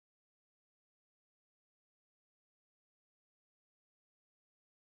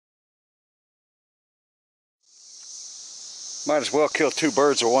Might as well kill two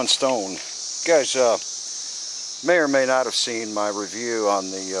birds with one stone. You guys may or may not have seen my review on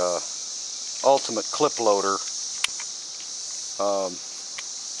the ultimate clip loader. I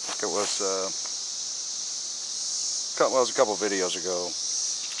think it was, it was a couple videos ago.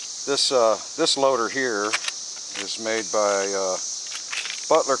 This loader here is made by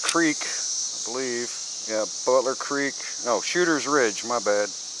Butler Creek, I believe. Yeah, Butler Creek. No, Shooter's Ridge. My bad.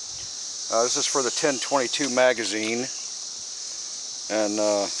 This is for the 1022 magazine, and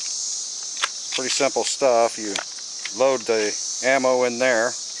pretty simple stuff. You load the ammo in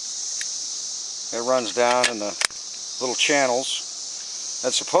there. It runs down in the little channels,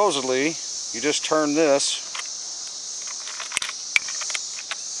 and supposedly you just turn this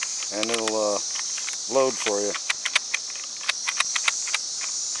and it'll load for you.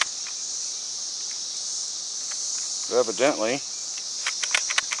 But evidently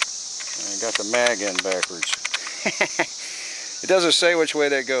I got the mag in backwards. It doesn't say which way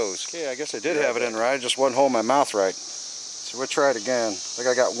that goes. Okay, I guess I did have it in right, I just wasn't holding my mouth right. So we'll try it again. I think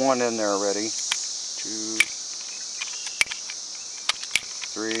I got one in there already. 2,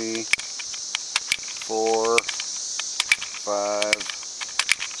 3, 4, 5,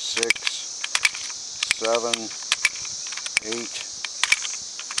 6, 7, 8,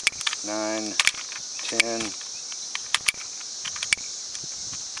 9, 10,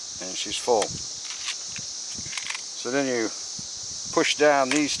 and she's full. So then you push down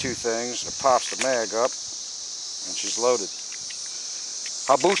these two things, it pops the mag up, and she's loaded.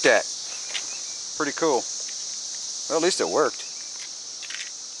 How about that? Pretty cool. Well, at least it worked.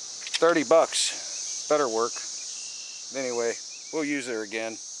 $30. Better work. Anyway, we'll use her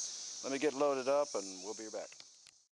again. Let me get loaded up and we'll be back.